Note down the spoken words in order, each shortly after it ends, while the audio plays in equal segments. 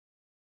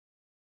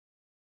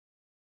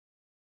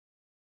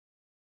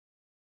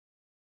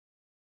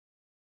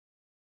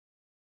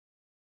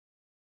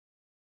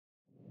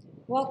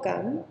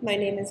Welcome, my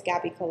name is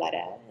Gabby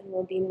Coletta, and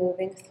we'll be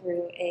moving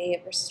through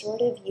a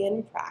restorative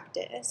yin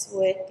practice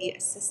with the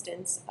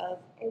assistance of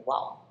a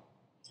wall.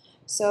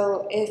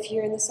 So if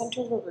you're in the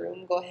center of a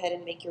room, go ahead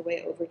and make your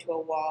way over to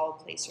a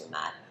wall, place your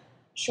mat,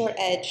 short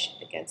edge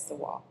against the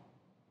wall.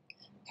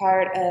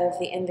 Part of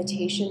the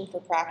invitation for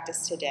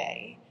practice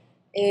today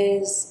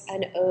is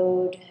an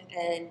ode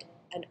and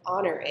an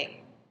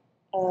honoring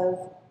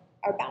of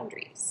our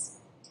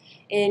boundaries.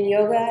 In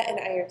Yoga and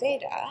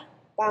Ayurveda,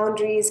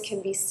 boundaries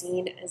can be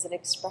seen as an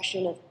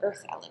expression of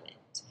earth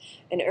element.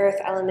 An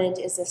earth element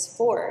is this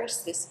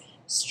force, this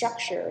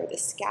structure,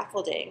 this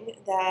scaffolding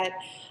that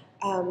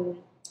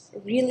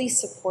really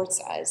supports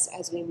us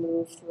as we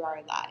move through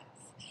our life.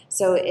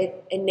 So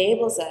it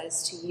enables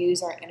us to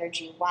use our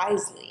energy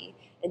wisely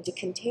and to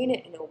contain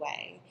it in a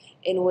way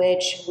in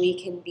which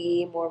we can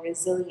be more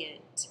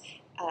resilient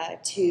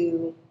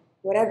to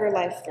whatever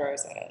life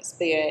throws at us,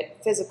 be it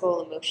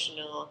physical,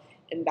 emotional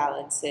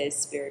imbalances,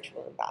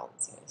 spiritual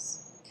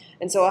imbalances.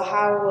 And so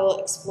how we'll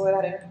explore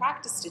that in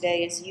practice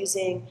today is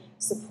using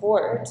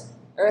support,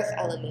 earth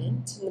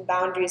element, and the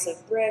boundaries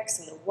of bricks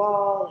and the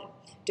wall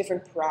and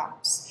different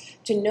props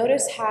to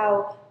notice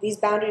how these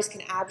boundaries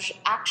can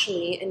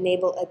actually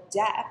enable a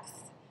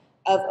depth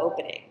of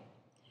opening.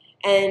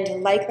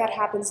 And like that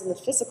happens in the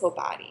physical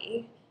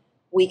body,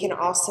 we can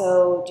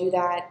also do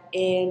that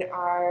in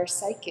our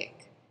psychic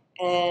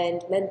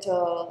and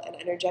mental and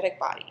energetic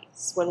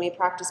bodies. When we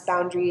practice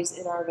boundaries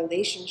in our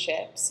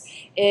relationships,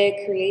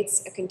 it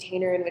creates a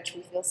container in which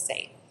we feel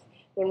safe.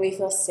 When we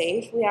feel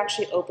safe, we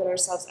actually open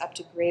ourselves up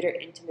to greater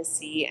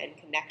intimacy and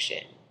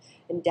connection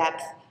and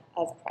depth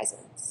of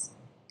presence.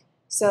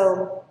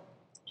 So,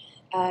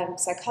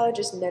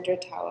 psychologist Nedra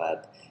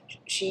Tawwab,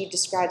 she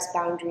describes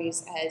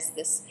boundaries as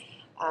this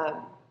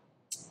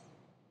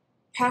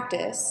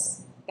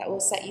practice that will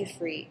set you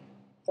free.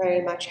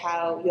 Very much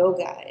how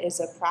yoga is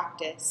a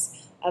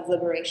practice of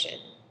liberation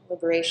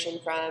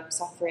from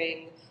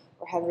suffering,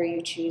 or however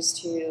you choose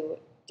to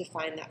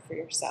define that for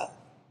yourself.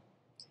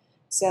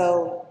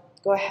 So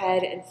go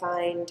ahead and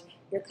find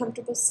your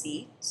comfortable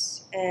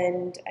seat,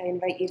 and I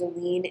invite you to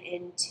lean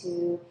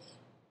into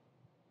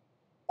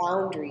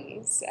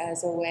boundaries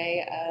as a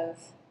way of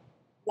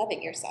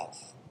loving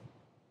yourself.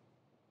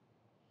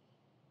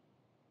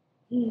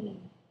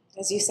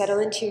 As you settle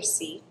into your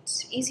seat,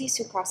 easy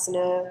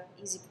Sukhasana,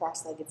 easy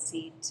cross-legged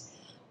seat,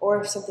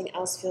 or if something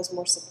else feels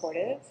more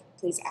supportive,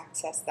 please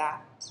access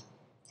that.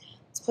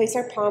 Let's place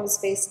our palms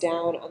face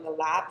down on the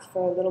lap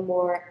for a little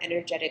more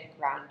energetic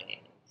grounding.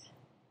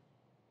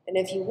 And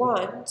if you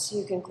want,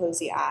 you can close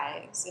the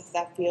eyes. If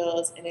that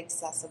feels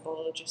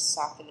inaccessible, just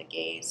soften the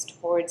gaze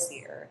towards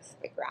the earth,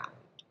 the ground.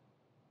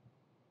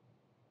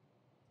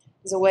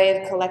 As a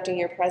way of collecting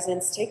your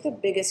presence, take the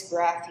biggest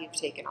breath you've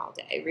taken all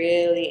day.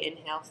 Really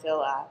inhale,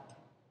 fill up.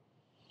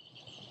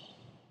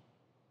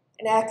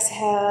 And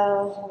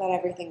exhale, let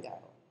everything go.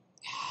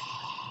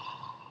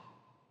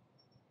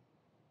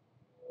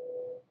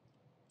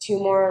 2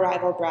 more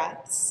arrival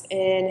breaths.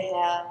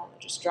 Inhale,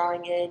 just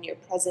drawing in your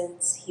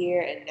presence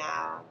here and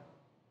now.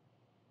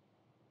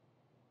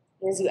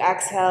 And as you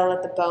exhale,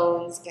 let the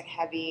bones get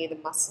heavy, the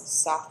muscles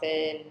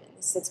soften, and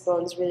the sits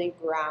bones really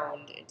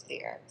ground into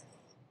the earth.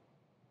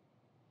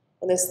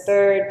 On this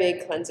 3rd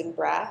big cleansing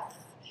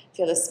breath,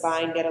 feel the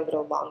spine get a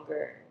little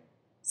longer,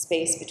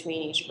 space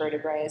between each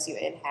vertebrae as you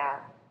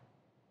inhale.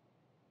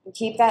 And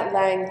keep that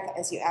length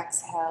as you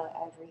exhale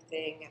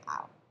everything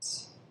out.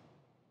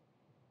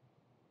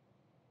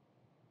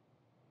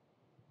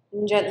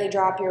 And gently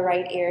drop your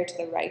right ear to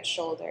the right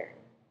shoulder.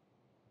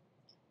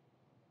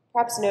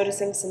 Perhaps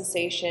noticing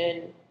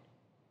sensation,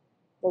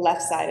 the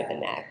left side of the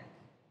neck.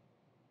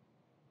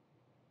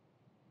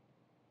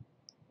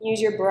 Use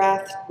your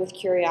breath with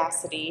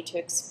curiosity to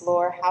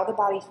explore how the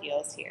body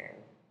feels here.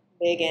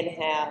 Big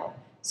inhale,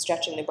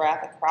 stretching the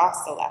breath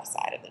across the left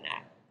side of the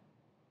neck.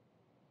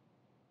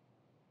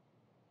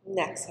 And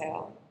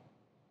exhale.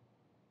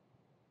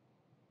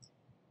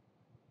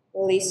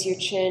 Release your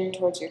chin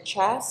towards your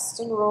chest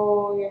and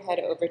roll your head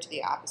over to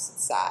the opposite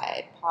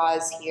side.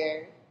 Pause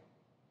here,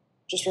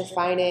 just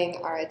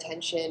refining our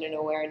attention and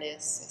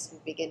awareness as we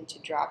begin to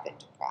drop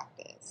into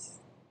practice.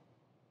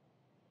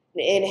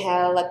 And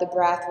inhale, let the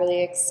breath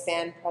really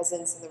expand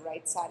presence in the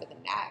right side of the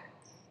neck,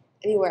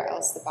 anywhere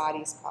else the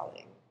body's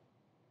calling.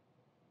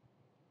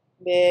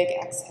 Big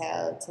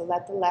exhale to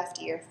let the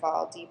left ear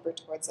fall deeper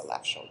towards the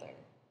left shoulder.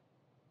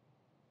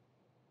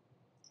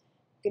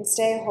 You can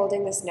stay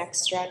holding this neck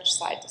stretch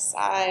side to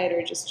side,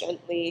 or just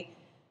gently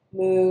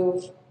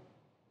move,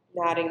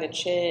 nodding the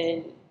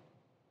chin,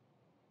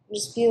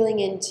 just feeling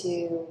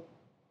into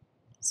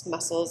these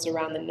muscles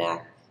around the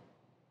neck.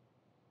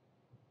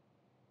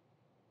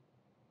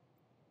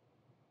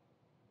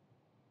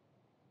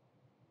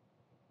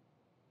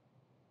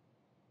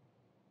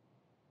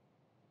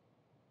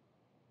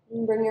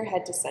 And bring your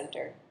head to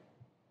center.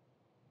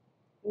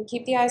 You can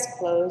keep the eyes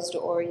closed,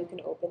 or you can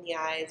open the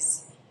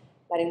eyes,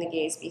 letting the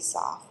gaze be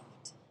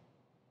soft.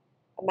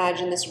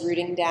 Imagine this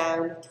rooting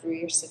down through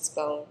your sits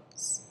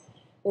bones,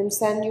 Then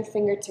send your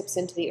fingertips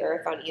into the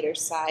earth on either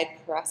side,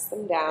 press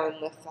them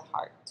down, lift the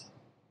heart.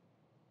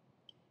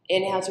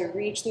 Inhale to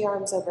reach the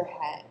arms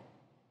overhead,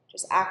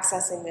 just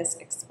accessing this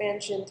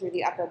expansion through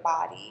the upper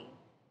body.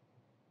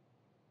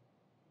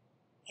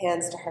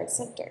 Hands to heart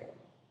center.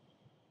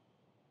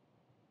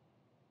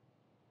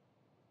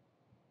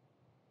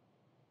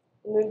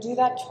 And we'll do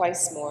that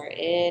twice more.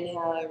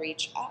 Inhale,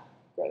 reach up,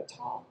 grow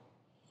tall.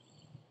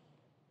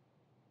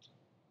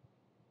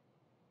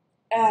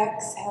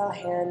 Exhale,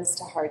 hands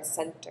to heart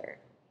center.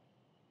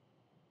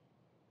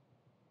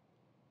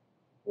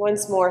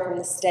 Once more, from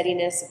the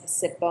steadiness of the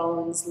sit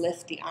bones,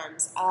 lift the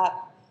arms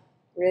up,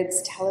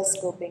 ribs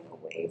telescoping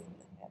away from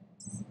the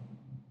hips.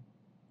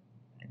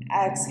 And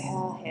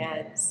exhale,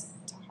 hands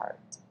to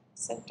heart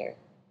center.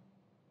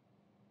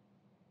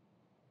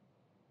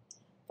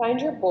 Find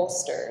your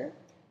bolster.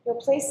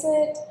 You'll place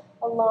it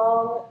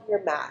along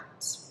your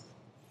mat.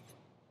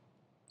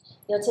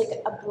 You'll take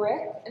a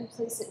brick and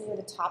place it near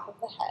the top of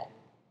the head.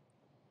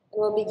 And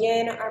we'll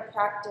begin our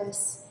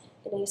practice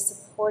in a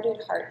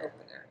supported heart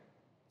opener.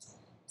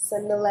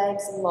 Send the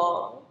legs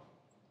long.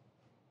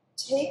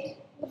 Take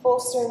the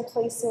bolster and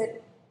place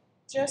it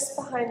just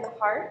behind the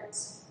heart.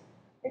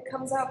 It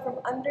comes out from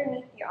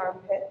underneath the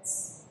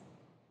armpits,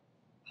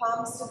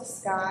 palms to the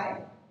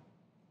sky,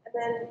 and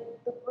then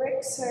the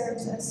brick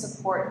serves as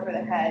support for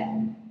the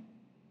head.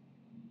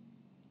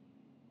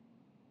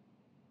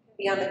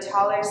 Be on the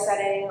taller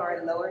setting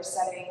or a lower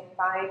setting,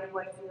 find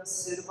what feels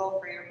suitable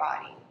for your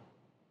body.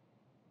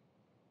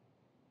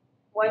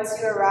 Once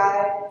you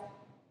arrive,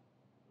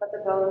 let the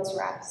bones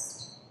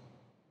rest.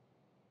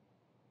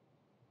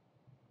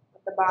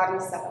 Let the body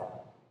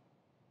settle.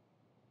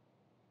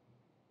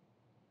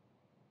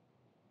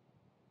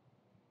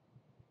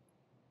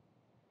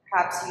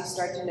 Perhaps you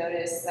start to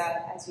notice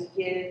that as you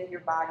give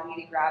your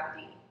body to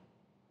gravity,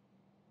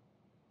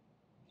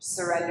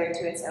 surrender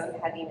to its own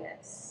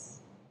heaviness.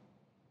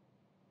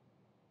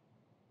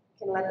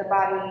 You can let the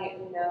body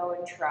know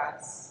and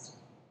trust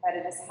that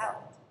it is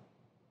held.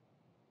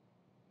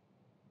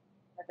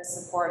 That the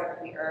support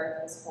of the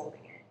earth is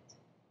holding it.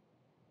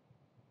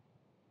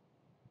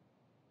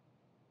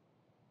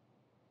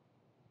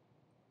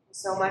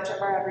 So much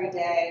of our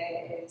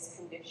everyday is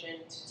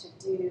conditioned to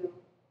do,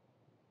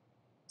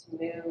 to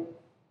move.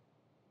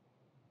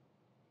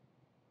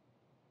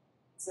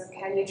 So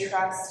can you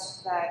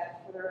trust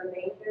that for the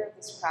remainder of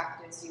this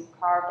practice, you've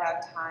carved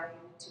out time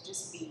to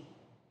just be,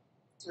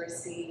 to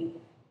receive?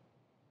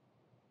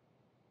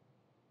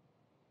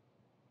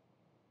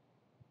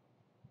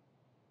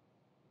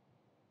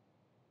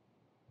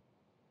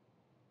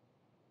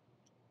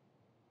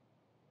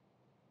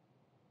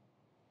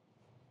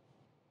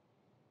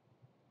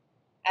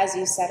 As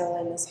you settle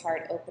in this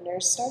heart opener,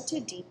 start to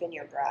deepen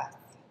your breath.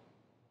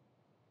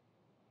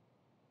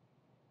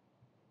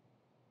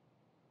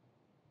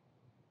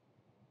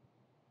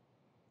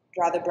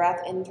 Draw the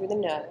breath in through the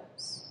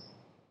nose,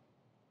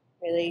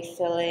 really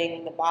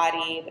filling the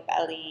body, the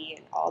belly,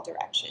 in all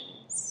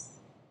directions.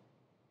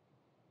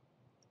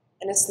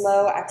 And a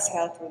slow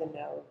exhale through the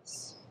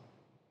nose,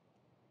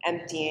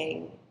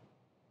 emptying.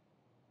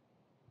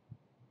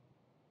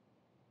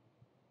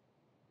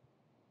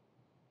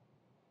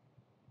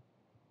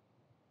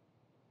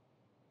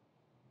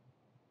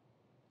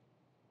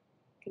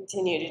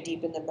 Continue to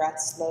deepen the breath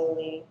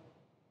slowly,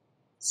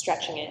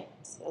 stretching it,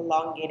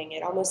 elongating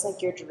it, almost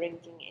like you're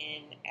drinking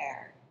in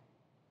air.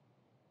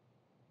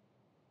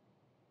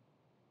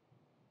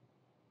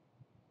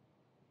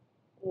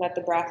 And let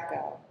the breath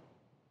go.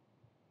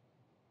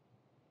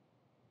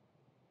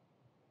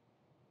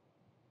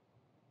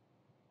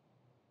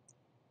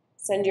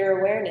 Send your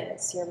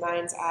awareness, your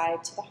mind's eye,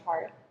 to the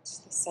heart,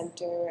 the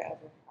center of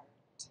your heart.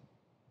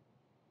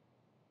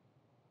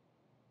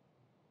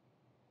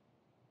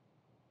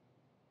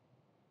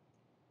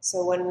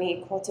 So when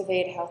we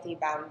cultivate healthy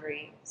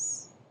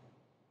boundaries,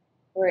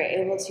 we're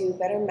able to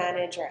better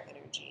manage our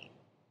energy,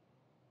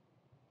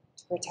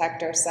 to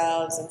protect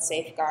ourselves and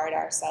safeguard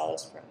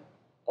ourselves from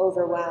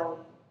overwhelm,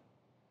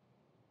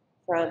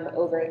 from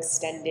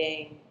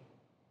overextending,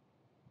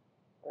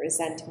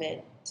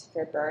 resentment,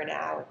 for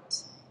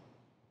burnout,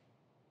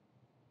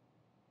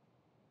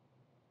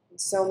 and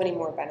so many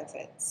more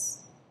benefits.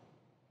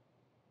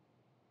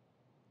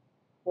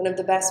 One of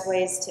the best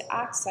ways to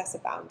access a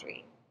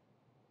boundary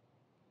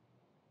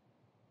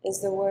is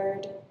the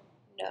word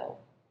no.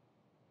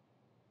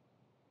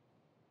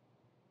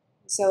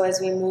 So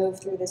as we move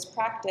through this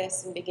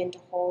practice and begin to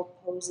hold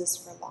poses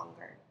for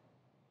longer,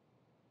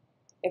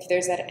 if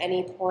there's at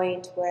any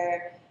point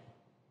where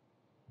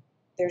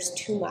there's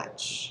too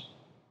much,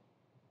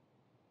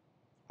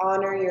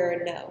 honor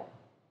your no.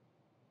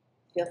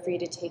 Feel free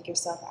to take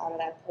yourself out of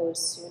that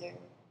pose sooner.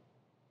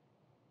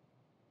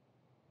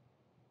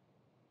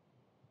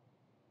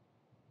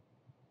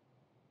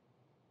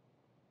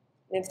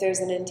 And if there's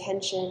an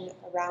intention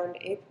around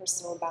a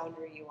personal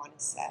boundary you want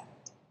to set,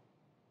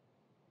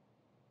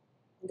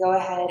 go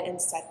ahead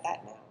and set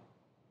that now.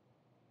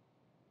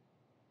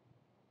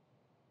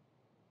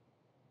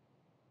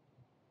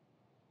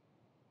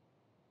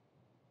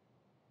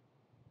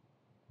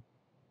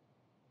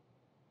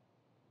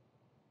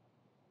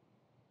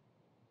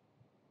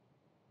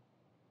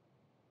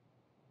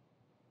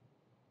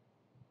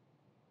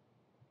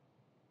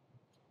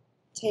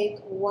 Take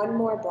one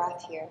more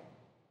breath here.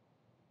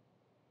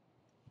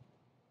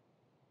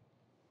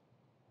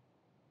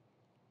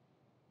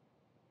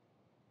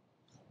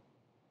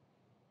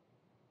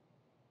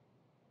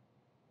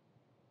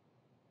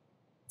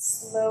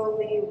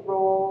 Slowly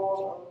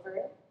roll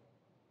over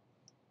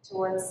to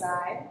one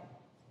side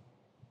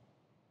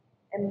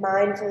and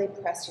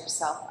mindfully press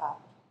yourself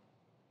up.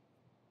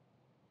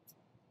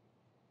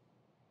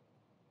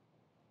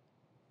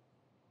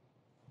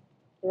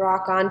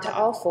 Rock onto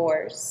all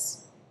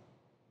fours.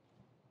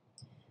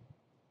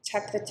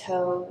 Tuck the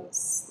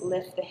toes,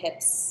 lift the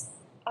hips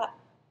up.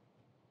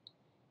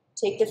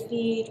 Take the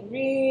feet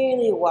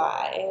really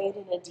wide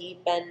and a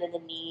deep bend in the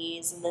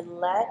knees, and then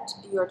let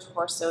your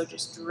torso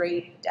just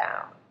drape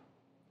down.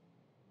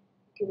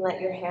 You can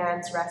let your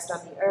hands rest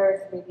on the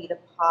earth, maybe the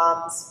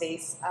palms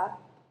face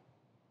up,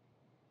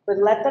 but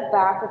let the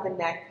back of the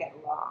neck get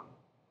long.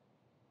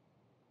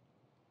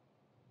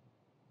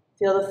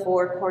 Feel the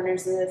four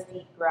corners of the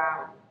feet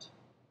ground.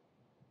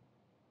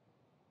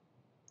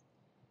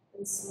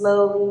 And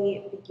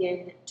slowly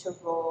begin to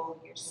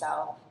roll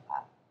yourself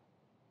up.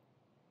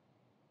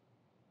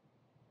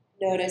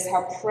 Notice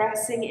how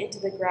pressing into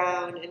the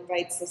ground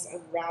invites this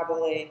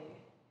unraveling.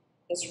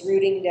 This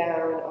rooting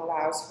down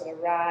allows for the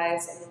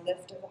rise and the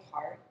lift of the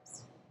heart.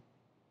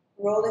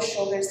 Roll the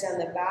shoulders down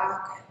the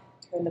back,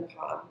 turn the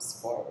palms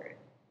forward.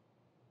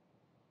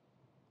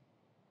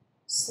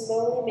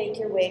 Slowly make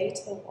your way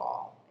to the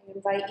wall. I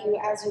invite you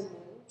as you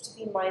move to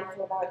be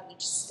mindful about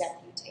each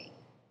step you take.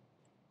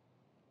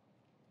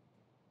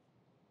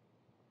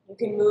 You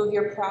can move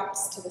your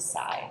props to the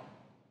side.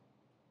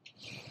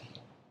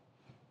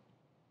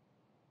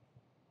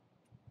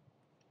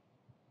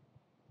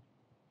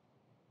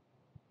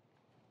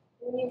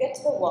 When you get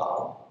to the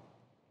wall,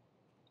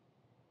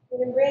 you're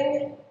going to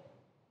bring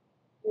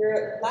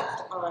your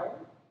left arm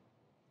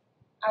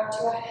out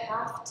to a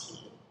half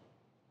T.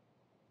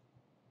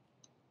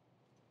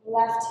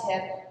 Left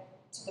hip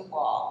to the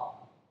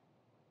wall.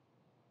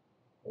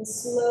 And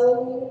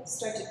slowly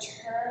start to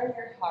turn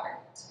your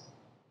heart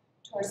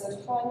towards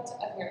the front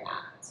of your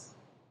mat.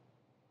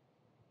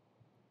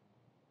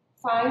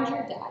 Find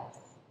your depth.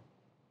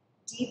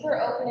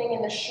 Deeper opening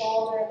in the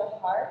shoulder and the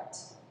heart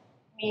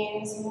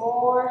means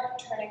more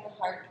turning the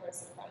heart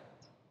towards the front.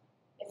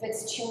 If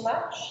it's too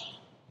much,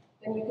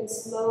 then you can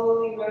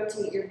slowly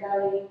rotate your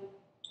belly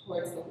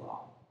towards the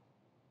wall.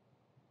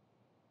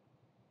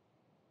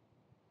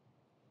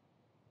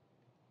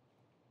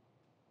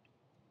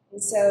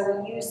 And so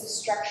we'll use the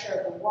structure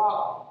of the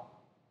wall,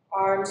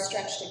 arms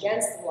stretched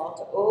against the wall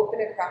to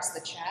open across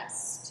the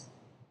chest.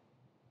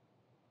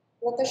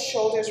 Let the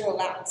shoulders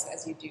relax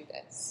as you do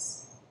this.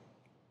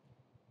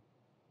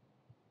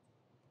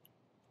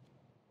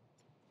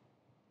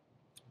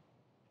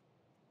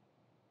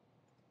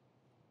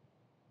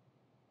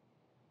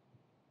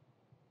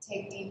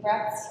 Take deep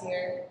breaths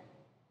here.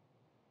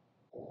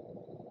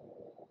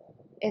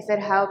 If it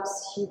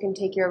helps, you can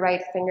take your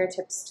right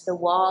fingertips to the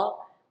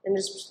wall and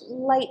just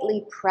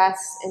lightly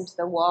press into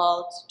the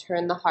wall to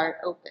turn the heart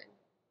open.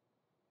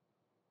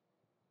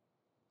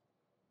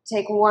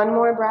 Take one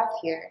more breath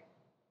here.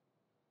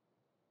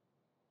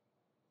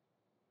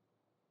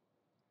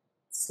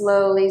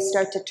 Slowly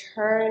start to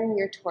turn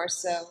your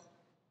torso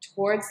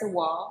towards the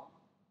wall.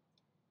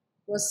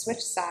 We'll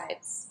switch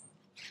sides.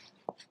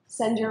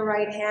 Send your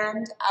right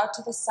hand out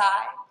to the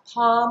side,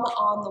 palm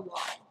on the wall.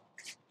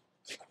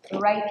 The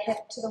right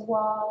hip to the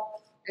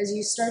wall as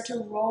you start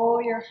to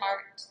roll your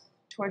heart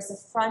towards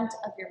the front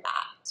of your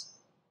mat.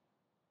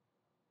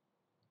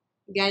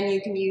 Again,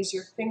 you can use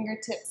your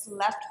fingertips,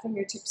 left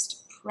fingertips to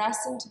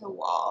press into the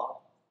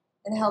wall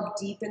and help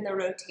deepen the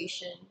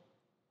rotation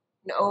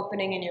and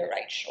opening in your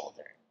right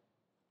shoulder.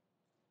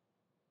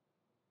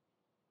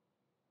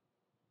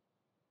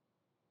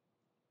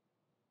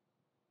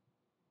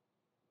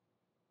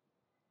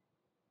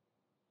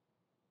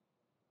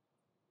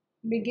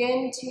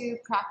 Begin to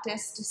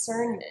practice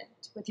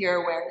discernment with your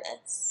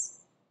awareness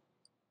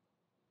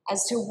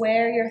as to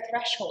where your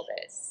threshold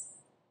is,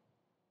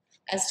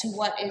 as to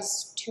what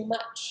is too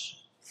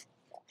much.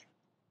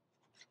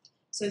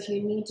 So if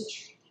you need to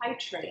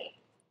titrate,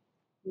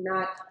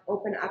 not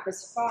open up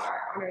as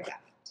far, honor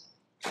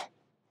that.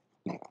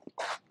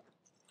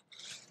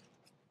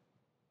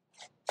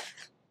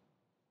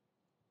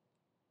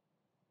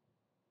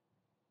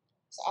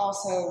 It's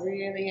also a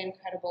really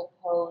incredible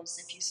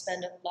pose if you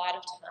spend a lot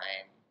of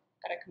time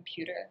at a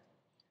computer,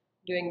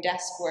 doing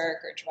desk work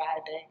or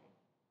driving.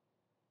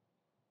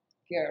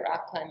 If you're a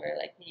rock climber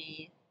like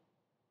me,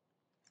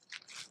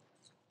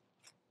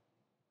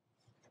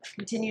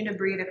 continue to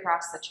breathe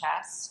across the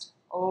chest,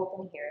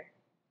 open here.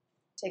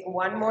 Take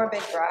one more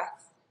big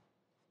breath.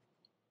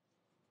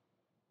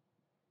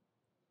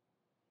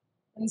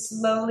 And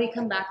slowly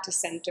come back to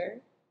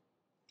center.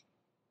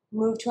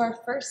 Move to our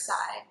first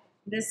side.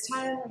 This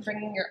time, we're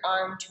bringing your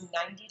arm to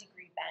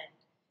 90-degree bend.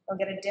 You'll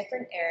get a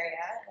different area,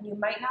 and you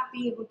might not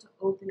be able to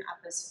open up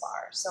as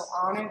far, so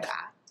honor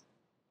that.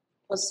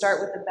 We'll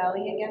start with the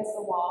belly against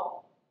the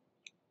wall.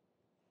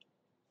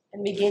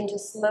 And begin to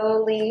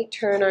slowly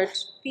turn our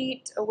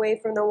feet away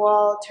from the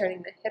wall,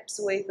 turning the hips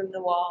away from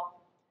the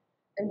wall,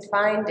 and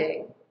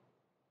finding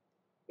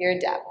your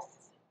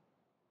depth.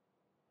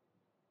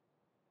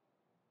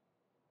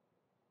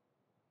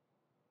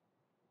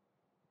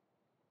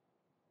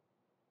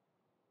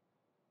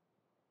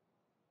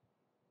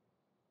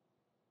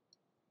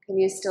 Can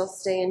you still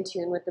stay in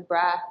tune with the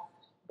breath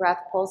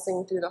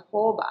pulsing through the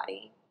whole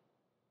body?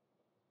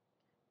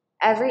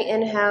 Every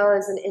inhale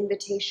is an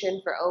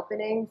invitation for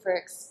opening, for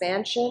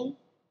expansion.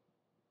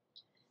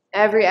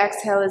 Every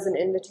exhale is an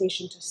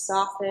invitation to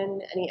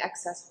soften any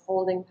excess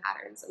holding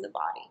patterns in the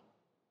body.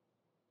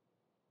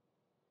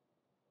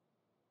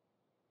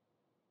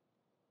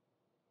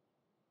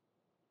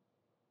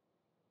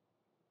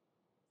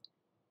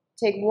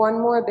 Take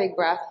one more big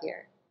breath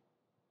here.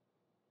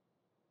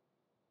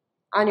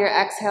 On your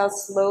exhale,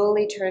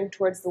 slowly turn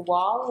towards the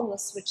wall and we'll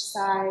switch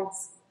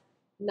sides.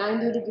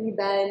 90-degree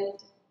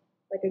bend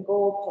like a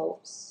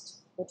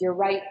goalpost with your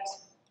right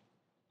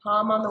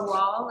palm on the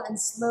wall, and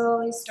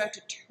slowly start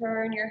to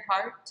turn your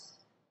heart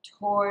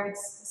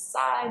towards the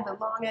side, the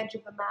long edge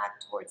of the mat,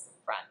 towards the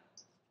front.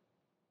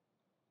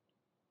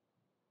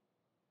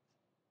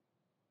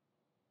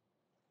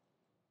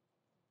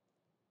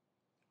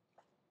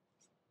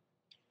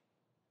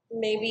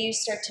 Maybe you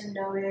start to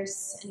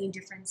notice any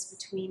difference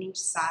between each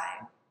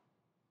side,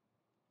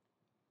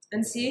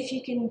 and see if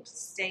you can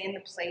stay in the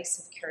place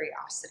of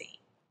curiosity.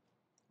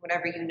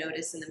 Whatever you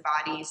notice in the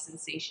body,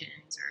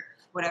 sensations, or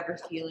whatever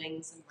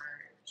feelings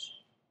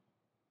emerge.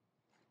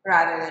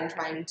 Rather than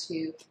trying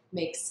to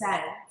make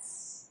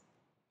sense,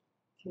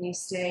 can you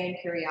stay in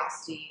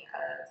curiosity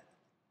of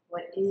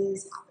what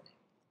is happening,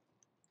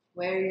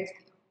 where you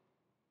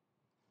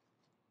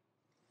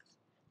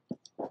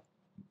feel?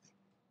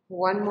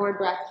 One more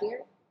breath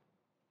here.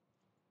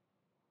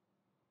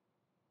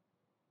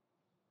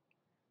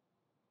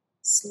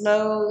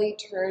 Slowly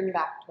turn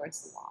back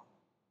towards the wall.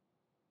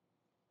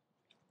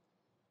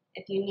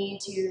 If you need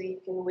to,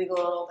 you can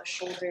wiggle the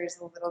shoulders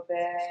a little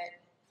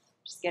bit,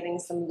 just getting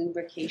some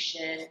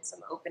lubrication, some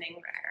opening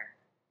there.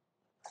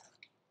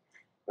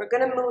 We're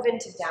going to move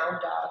into down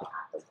dog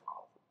at the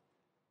wall.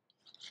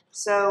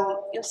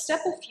 So you'll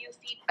step a few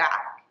feet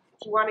back.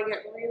 If you want to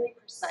get really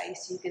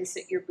precise, you can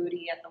sit your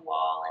booty at the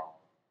wall and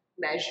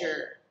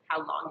measure how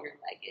long your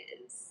leg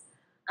is.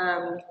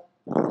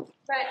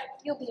 But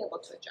you'll be able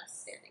to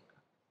adjust standing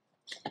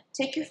up.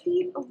 Take your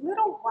feet a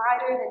little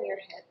wider than your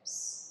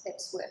hips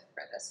width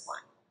for this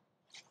one.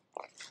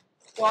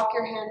 Walk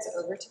your hands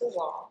over to the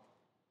wall.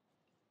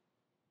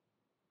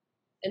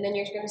 And then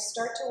you're going to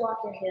start to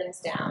walk your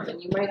hands down,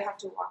 and you might have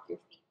to walk your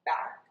feet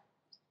back.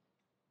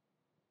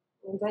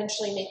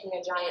 Eventually making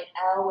a giant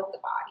L with the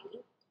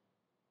body.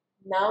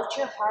 Melt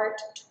your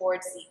heart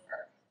towards the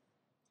earth.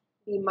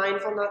 Be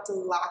mindful not to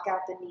lock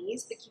out the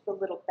knees, but keep a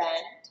little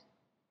bend.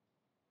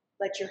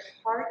 Let your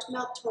heart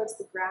melt towards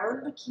the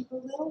ground, but keep a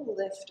little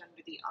lift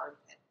under the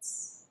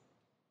armpits.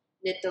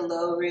 Knit the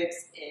low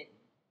ribs in.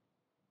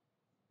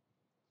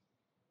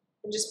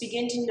 And just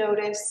begin to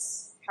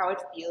notice how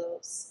it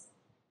feels,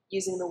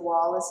 using the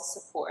wall as a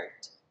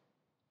support.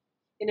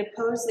 In a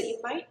pose that you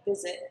might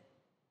visit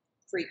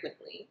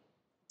frequently,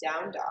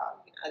 down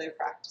dog and other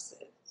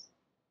practices.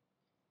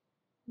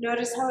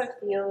 Notice how it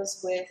feels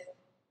with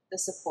the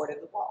support of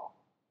the wall.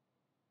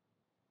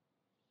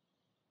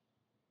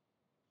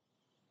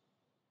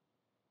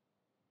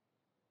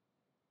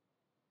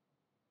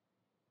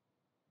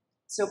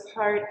 So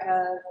part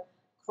of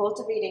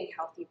cultivating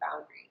healthy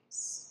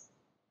boundaries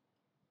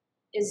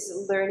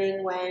is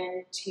learning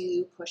when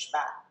to push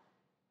back,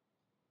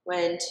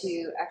 when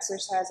to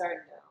exercise our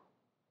no.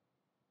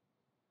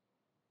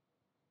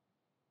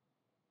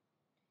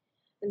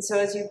 And so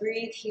as you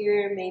breathe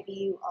here, maybe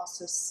you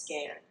also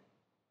scan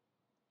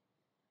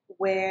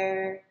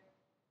where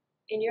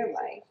in your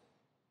life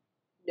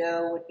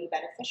no would be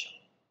beneficial.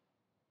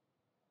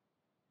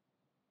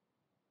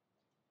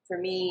 For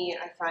me,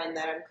 I find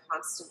that I'm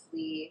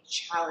constantly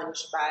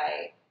challenged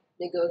by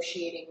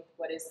negotiating with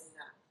what is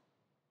enough.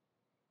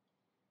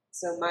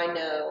 So my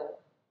no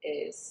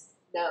is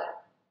no,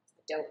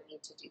 I don't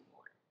need to do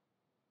more.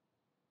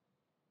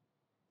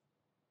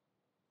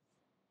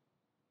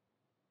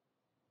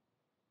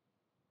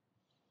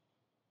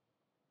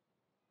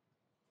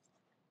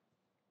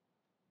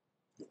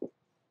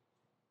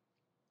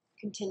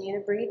 Continue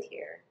to breathe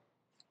here.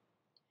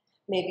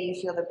 Maybe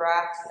you feel the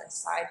breath and the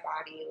side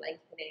body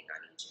lengthening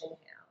on each inhale.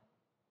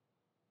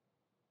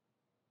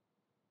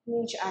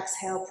 And each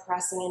exhale,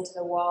 pressing into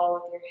the wall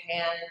with your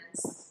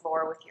hands, the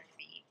floor with your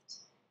feet.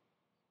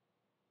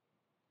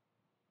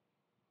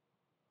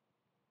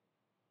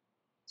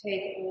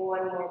 Take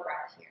one more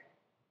breath here.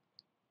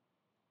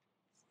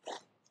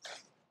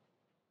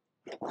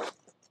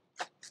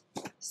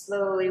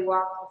 Slowly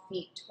walk the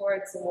feet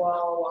towards the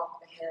wall,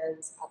 walk the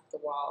hands up the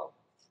wall,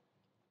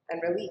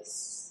 and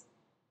release.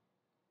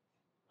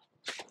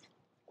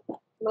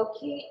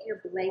 Locate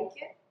your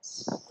blanket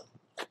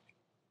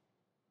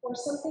or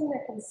something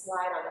that can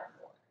slide on the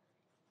floor.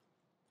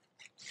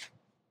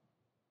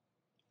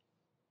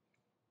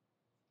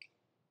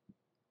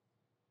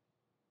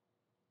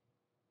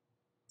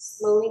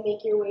 Slowly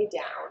make your way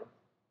down.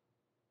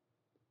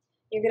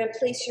 You're going to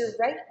place your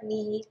right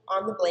knee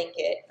on the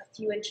blanket a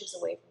few inches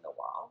away from the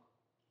wall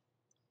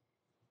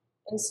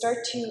and start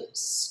to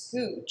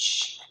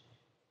scooch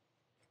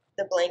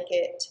the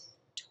blanket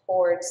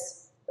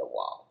towards the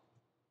wall.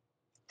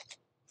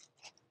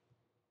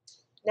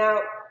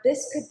 Now,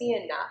 this could be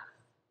enough,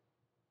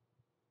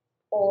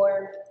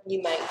 or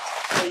you might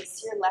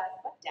place your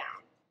left foot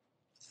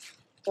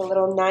down, a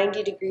little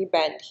 90-degree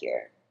bend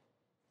here,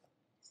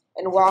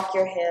 and walk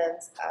your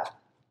hands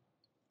up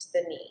to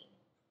the knee,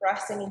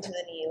 pressing into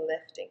the knee,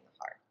 lifting the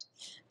heart.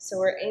 So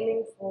we're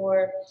aiming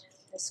for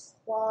this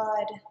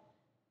quad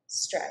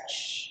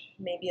stretch,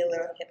 maybe a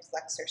little hip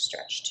flexor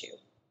stretch too.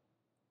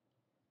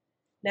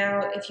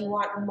 Now, if you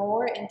want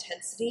more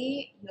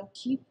intensity, you'll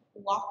keep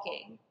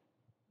walking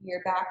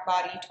your back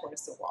body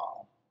towards the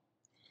wall.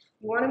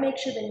 You want to make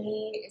sure the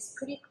knee is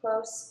pretty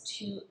close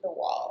to the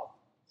wall.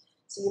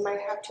 So you might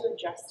have to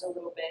adjust a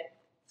little bit,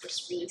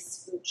 just really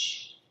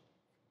scooch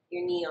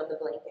your knee on the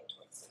blanket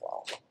towards the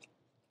wall.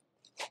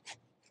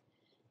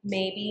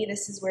 Maybe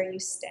this is where you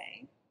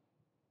stay.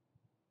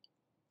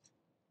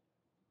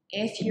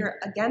 If you're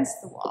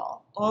against the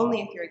wall,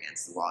 only if you're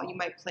against the wall, you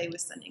might play with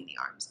sending the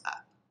arms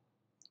up.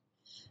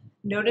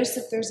 Notice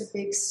if there's a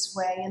big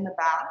sway in the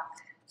back.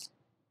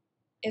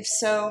 If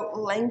so,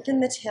 lengthen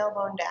the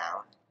tailbone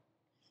down.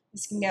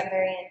 This can get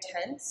very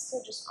intense,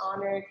 so just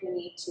honor if you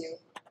need to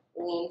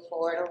lean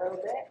forward a little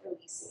bit,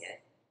 releasing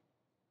it.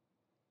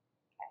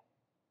 Okay.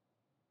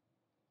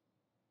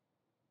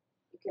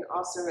 You can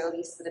also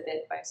release it a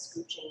bit by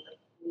scooching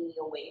the knee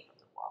away from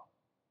the wall.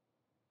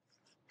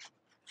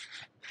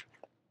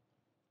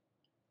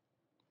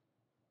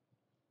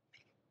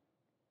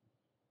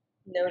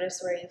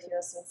 Notice where you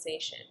feel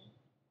sensation.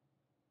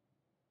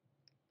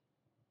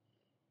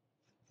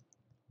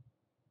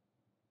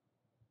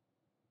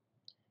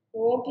 We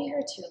won't be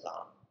here too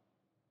long.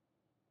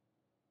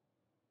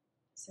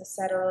 So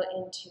settle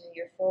into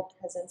your full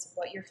presence of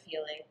what you're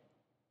feeling,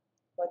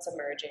 what's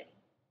emerging,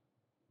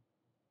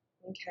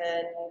 and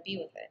can be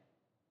with it.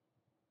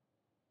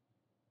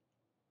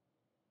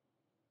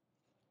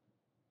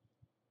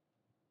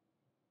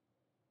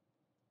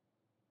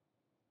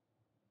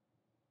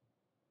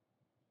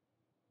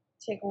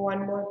 Take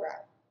one more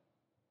breath.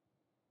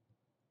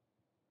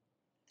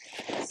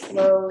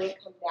 Slowly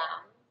come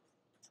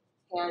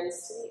down,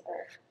 hands to the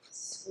earth,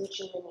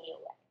 scooching the knee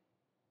away.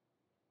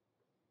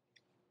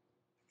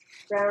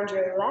 Ground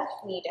your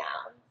left knee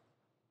down,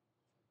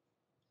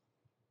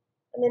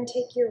 and then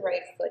take your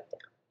right foot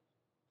down.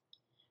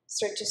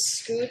 Start to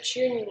scooch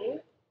your knee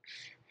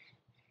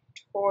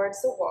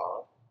towards the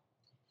wall.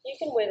 You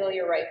can wiggle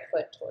your right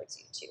foot towards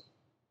you too.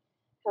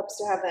 Helps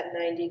to have that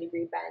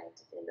 90-degree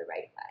bend in the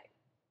right leg.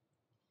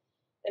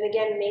 And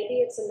again,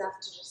 maybe it's enough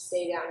to just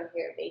stay down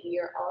here. Maybe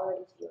you're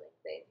already feeling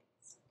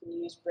things. You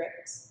can use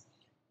bricks.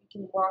 You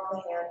can walk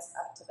the hands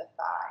up to the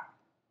thigh.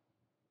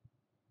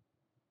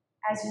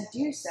 As you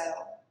do so,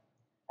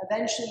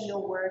 eventually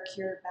you'll work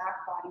your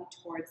back body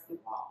towards the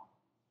wall.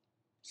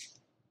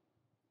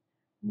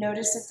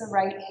 Notice if the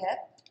right hip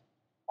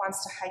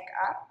wants to hike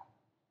up,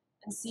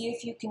 and see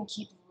if you can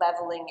keep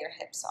leveling your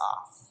hips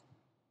off.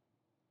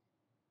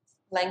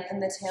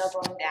 Lengthen the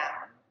tailbone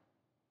down.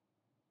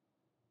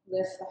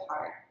 Lift the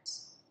heart.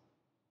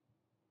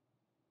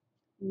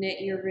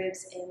 Knit your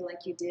ribs in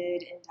like you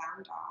did in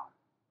down dog.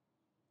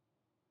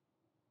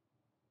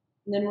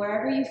 And then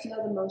wherever you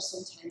feel the most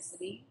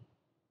intensity,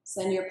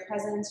 send your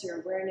presence,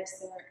 your awareness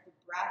there, a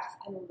breath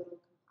and a little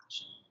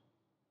compassion,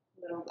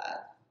 a little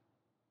love.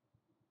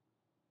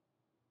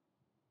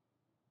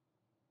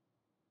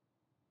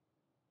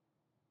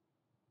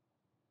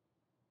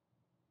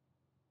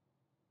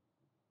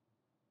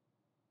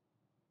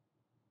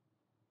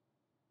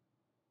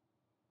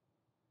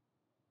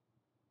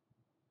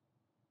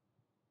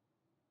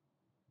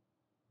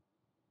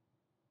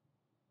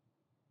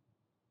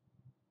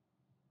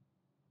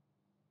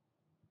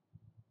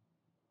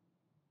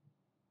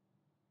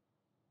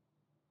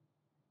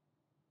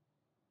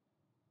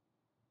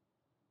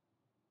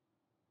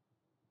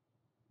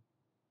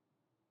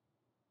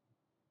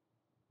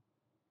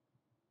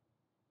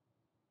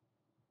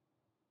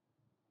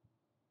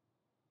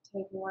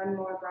 Take one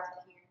more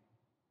breath here.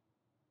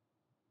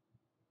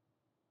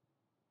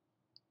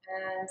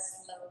 And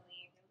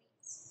slowly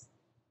release.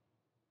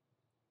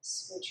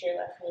 Scooch your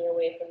left knee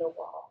away from the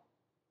wall.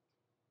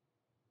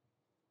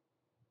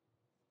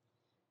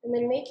 And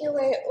then make your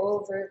way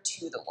over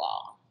to the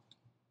wall.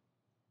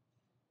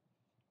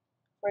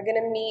 We're going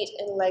to meet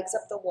in legs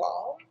up the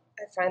wall.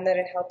 I find that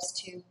it helps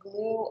to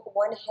glue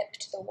one hip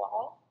to the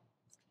wall.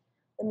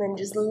 And then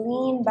just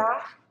lean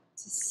back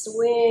to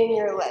swing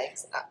your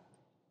legs up.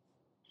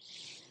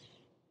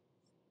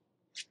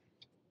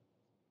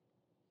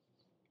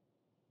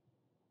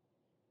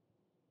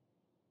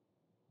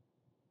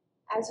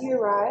 As you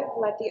arrive,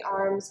 let the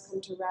arms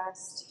come to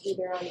rest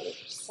either on either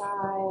side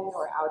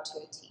or out to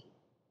a T.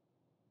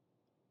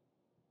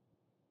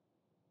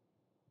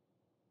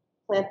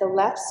 Plant the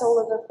left sole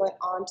of the foot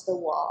onto the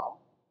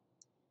wall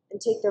and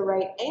take the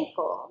right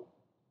ankle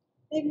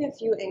Maybe a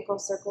few ankle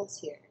circles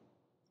here.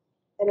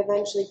 And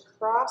eventually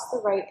cross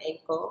the right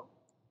ankle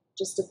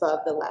just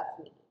above the left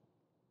knee.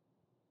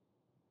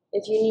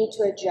 If you need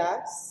to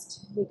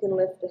adjust, you can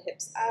lift the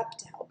hips up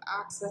to help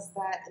access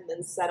that and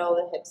then settle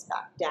the hips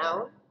back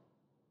down.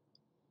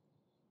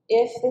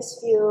 If this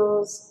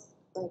feels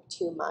like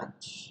too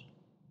much,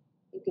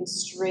 you can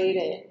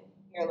straighten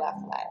your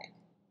left leg.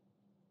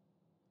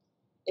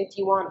 If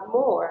you want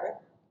more,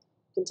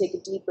 you can take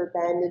a deeper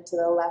bend into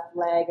the left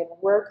leg and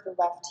work the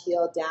left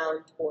heel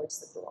down towards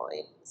the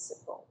groin, the sit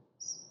bones.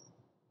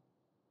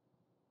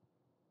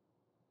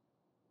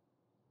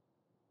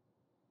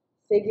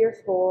 Figure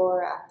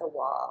 4 at the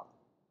wall.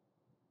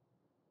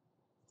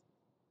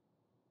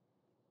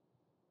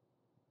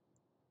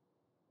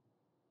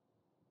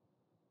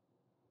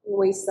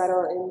 When we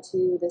settle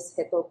into this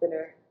hip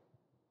opener,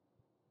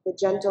 the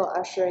gentle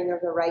ushering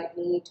of the right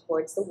knee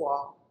towards the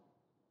wall.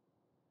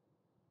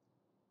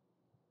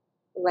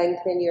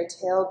 Lengthen your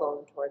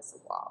tailbone towards the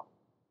wall.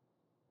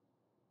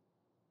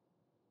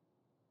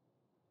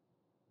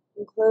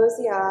 And close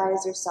the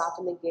eyes or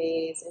soften the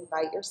gaze.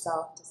 Invite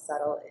yourself to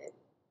settle in.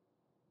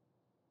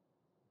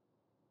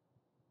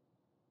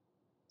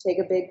 Take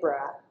a big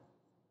breath.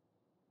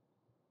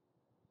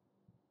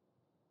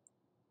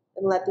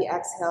 And let the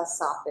exhale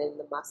soften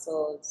the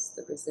muscles,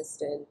 the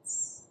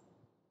resistance.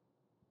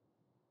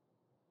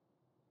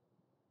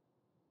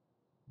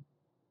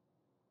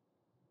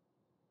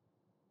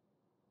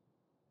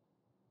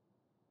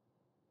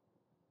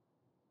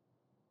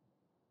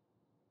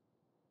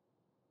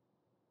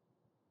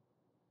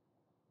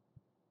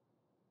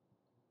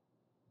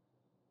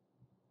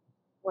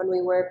 When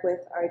we work with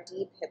our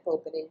deep hip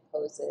opening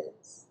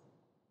poses,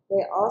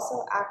 they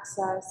also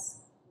access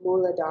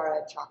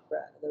Muladhara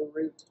chakra, the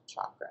root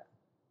chakra.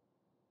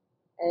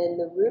 And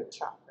the root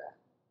chakra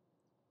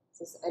is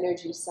this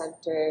energy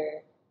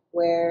center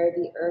where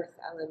the earth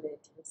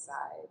element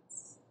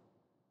resides.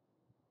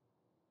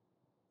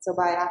 So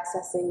by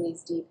accessing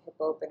these deep hip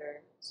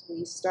openers,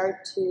 we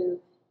start to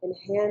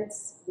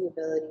enhance the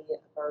ability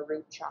of our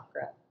root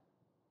chakra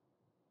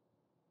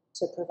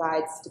to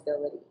provide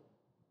stability,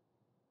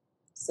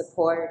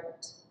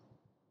 support,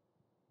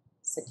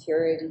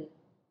 security,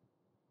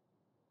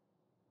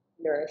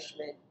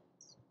 nourishment.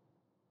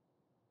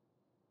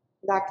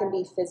 That can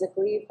be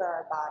physically for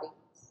our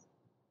bodies,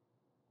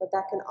 but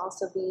that can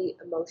also be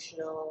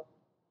emotional,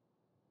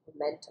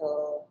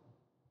 mental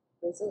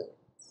resilience.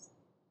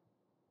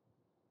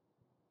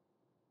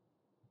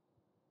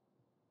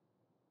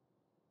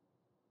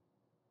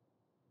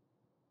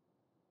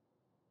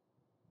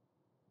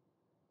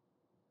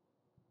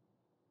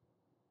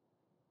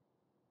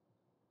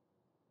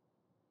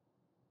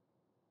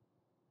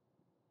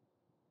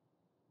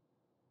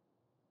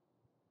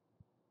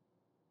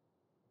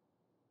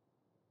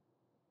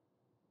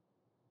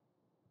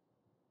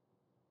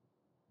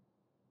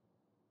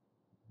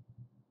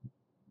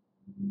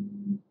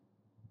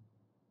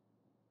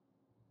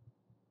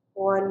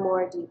 One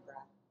more deep breath.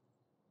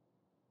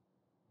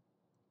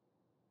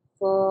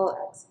 Full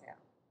exhale.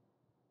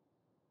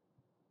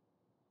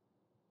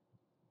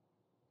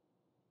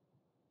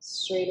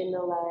 Straighten the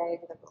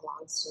leg that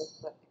belongs to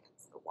the foot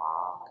against the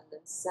wall, and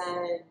then send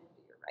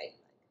your right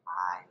leg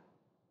high.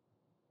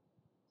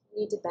 If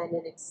you need to bend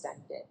and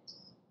extend it,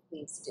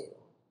 please do.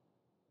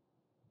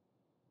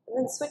 And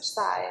then switch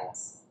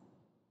sides.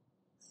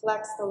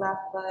 Flex the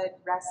left foot,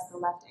 rest the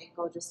left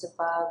ankle just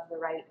above the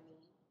right knee.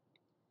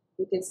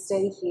 You can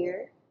stay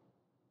here,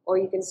 or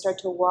you can start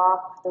to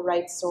walk the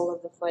right sole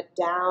of the foot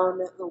down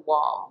the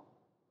wall,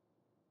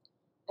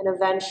 and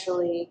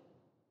eventually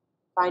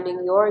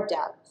finding your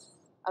depth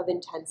of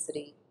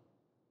intensity,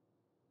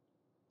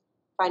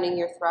 finding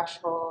your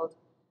threshold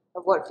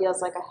of what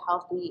feels like a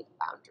healthy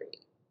boundary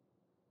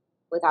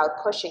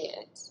without pushing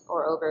it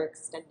or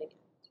overextending it.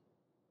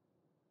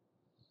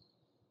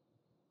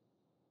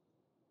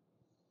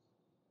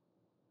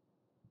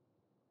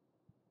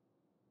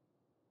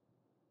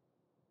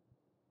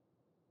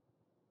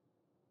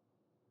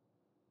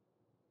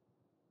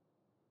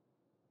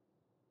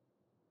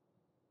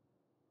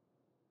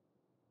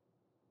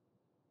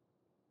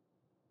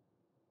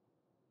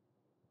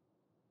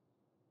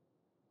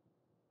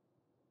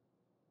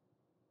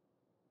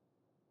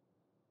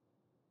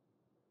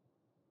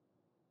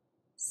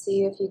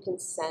 See if you can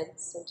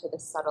sense into the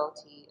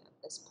subtlety of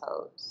this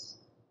pose.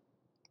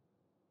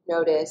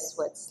 Notice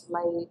what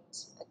slight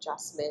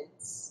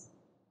adjustments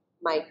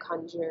might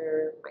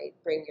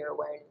bring your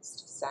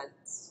awareness to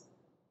sense.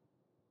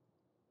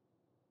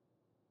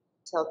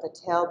 Tilt the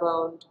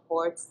tailbone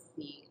towards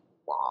the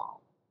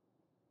wall.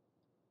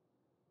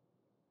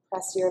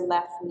 Press your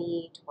left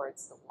knee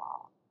towards the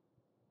wall.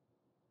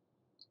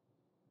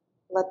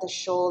 Let the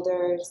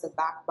shoulders, the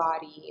back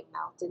body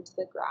melt into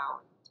the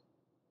ground.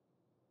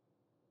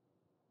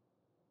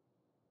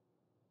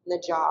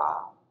 The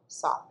jaw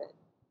soften.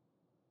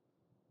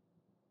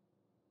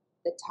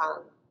 The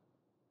tongue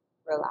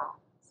relax.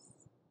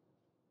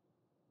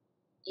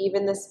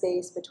 Even the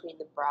space between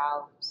the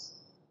brows,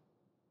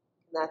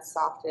 can that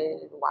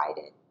soften and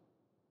widen.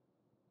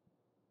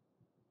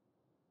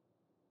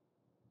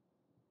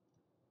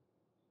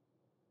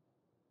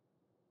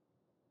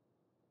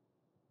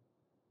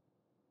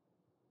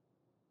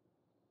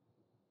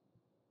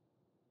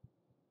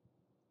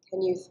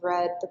 Can you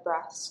thread the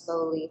breath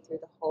slowly through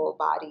the whole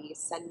body,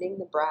 sending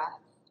the breath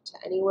to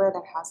anywhere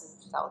that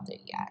hasn't felt it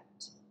yet?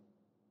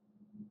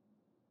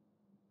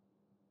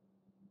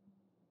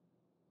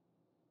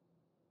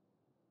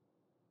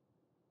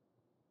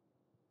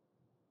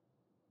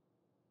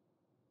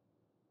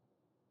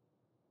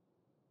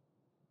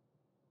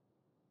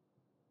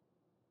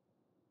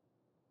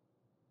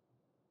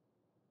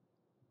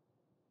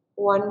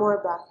 One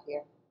more breath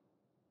here.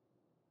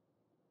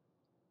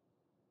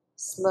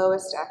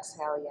 Slowest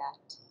exhale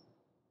yet.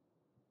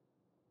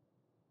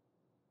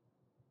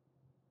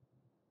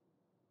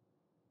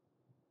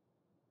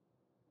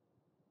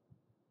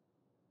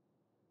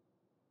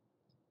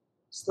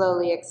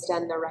 Slowly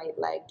extend the right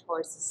leg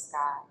towards the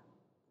sky.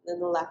 Then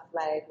the left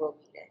leg will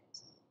meet it.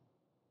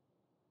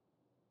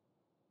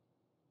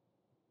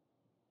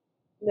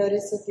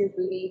 Notice if your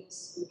booty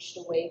has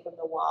scooched away from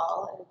the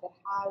wall, and if it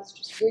has,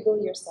 just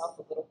wiggle yourself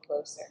a little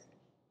closer.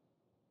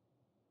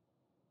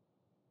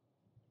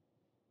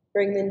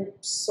 Bring the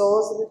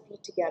soles of the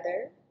feet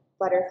together,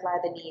 butterfly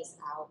the knees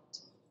out.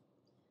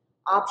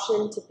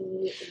 Option to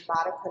be in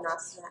Baddha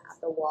Konasana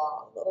at the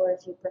wall, or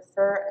if you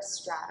prefer a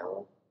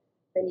straddle,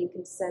 then you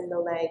can send the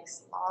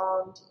legs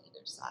long to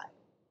either side.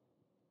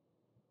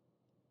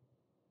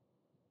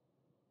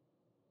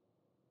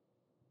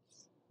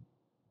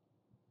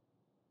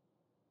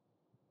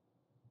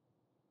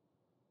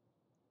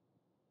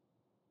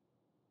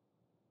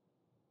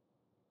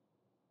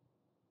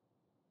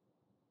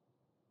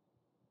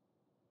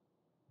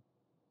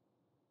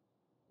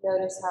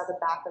 Notice how the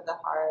back of the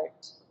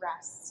heart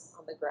rests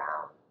on the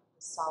ground,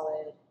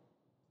 solid,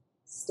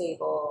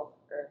 stable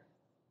earth.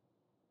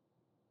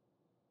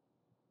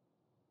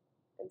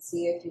 And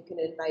see if you can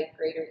invite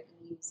greater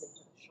ease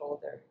into the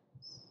shoulders.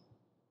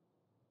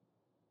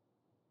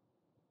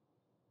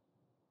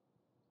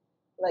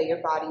 Let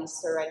your body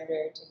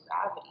surrender to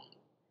gravity.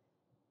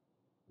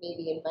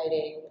 Maybe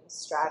inviting the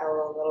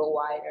straddle a little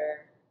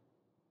wider,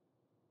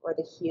 or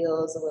the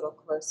heels a little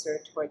closer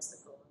towards the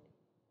groin.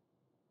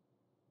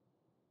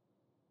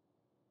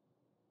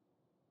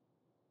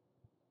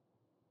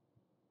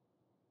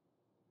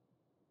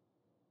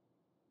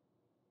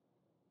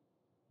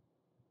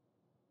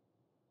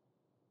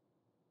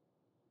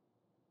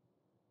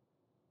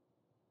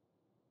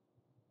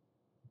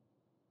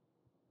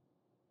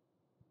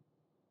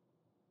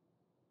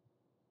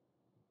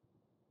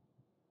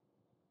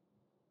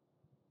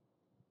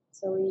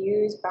 So we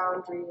use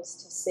boundaries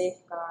to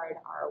safeguard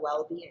our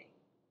well-being.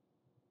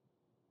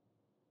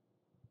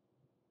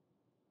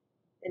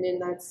 And in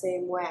that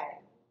same way,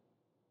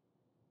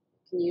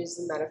 you can use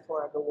the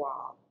metaphor of the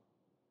wall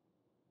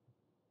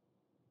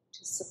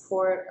to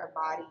support our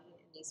body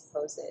in these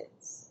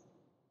poses.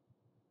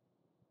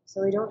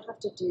 So we don't have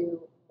to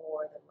do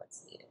more than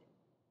what's needed.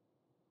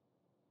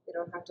 We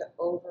don't have to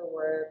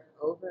overwork,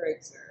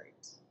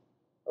 overexert,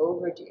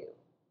 overdo.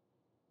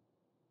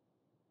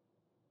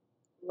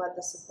 Let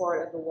the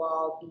support of the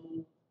wall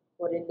be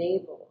what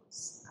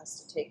enables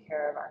us to take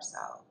care of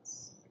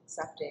ourselves,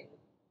 accepting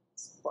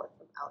support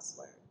from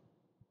elsewhere.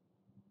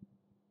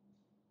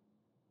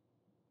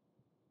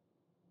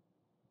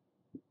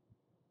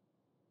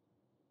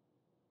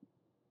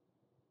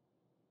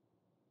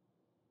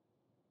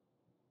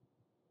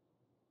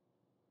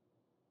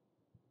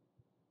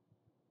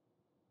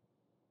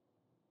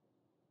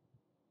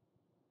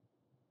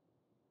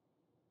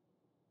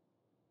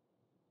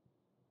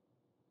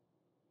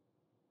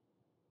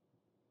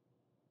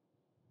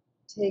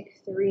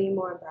 Take 3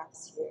 more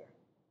breaths here.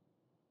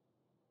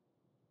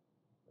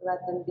 Let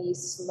them be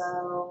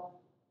slow,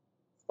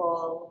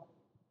 full,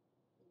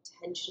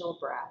 intentional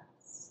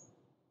breaths.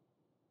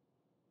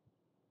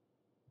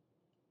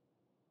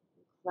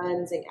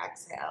 Cleansing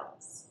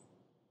exhales.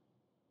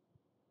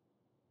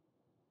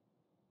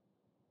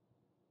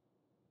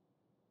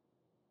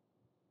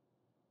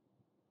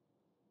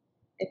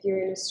 If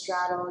you're in a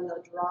straddle,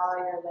 you'll draw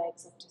your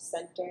legs up to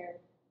center.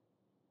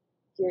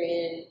 If you're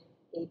in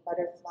a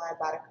butterfly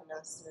Baddha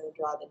Konasana,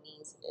 draw the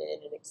knees in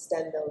and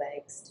extend the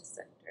legs to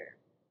center.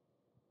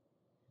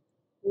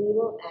 We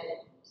will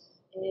end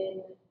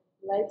in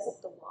legs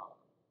up the wall.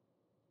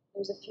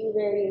 There's a few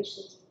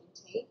variations you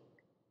can take.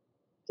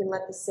 You can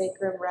let the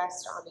sacrum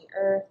rest on the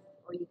earth,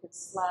 or you can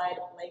slide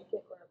a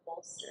blanket or a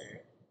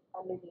bolster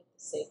underneath the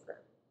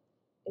sacrum.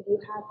 If you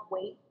have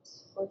weight,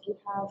 or if you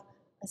have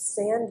a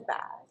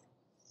sandbag,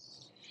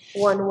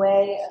 one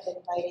way of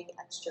inviting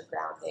extra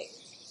grounding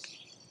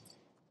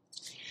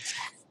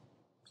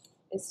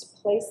is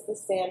to place the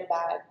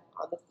sandbag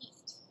on the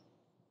feet.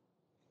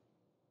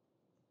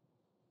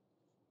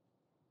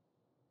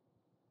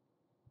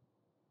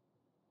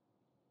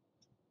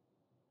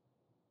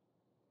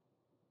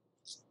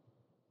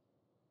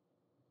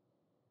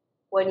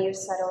 When you've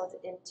settled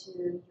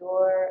into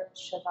your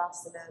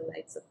Shavasana,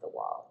 legs of the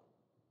wall,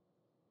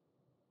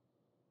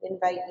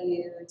 invite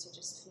you to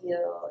just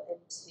feel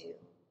into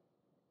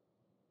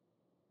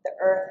the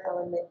earth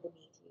element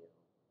beneath you,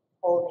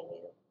 holding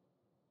you,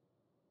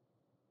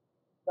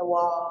 the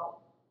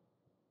wall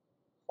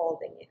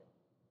holding you.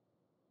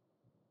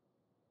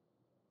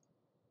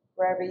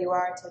 Wherever you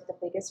are, take the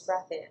biggest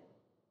breath in.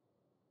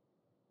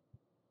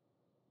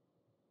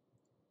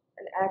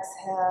 And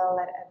exhale,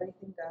 let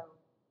everything go.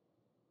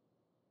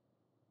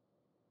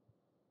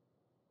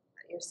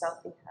 Let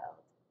yourself be held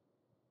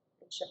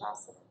in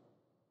Shavasana.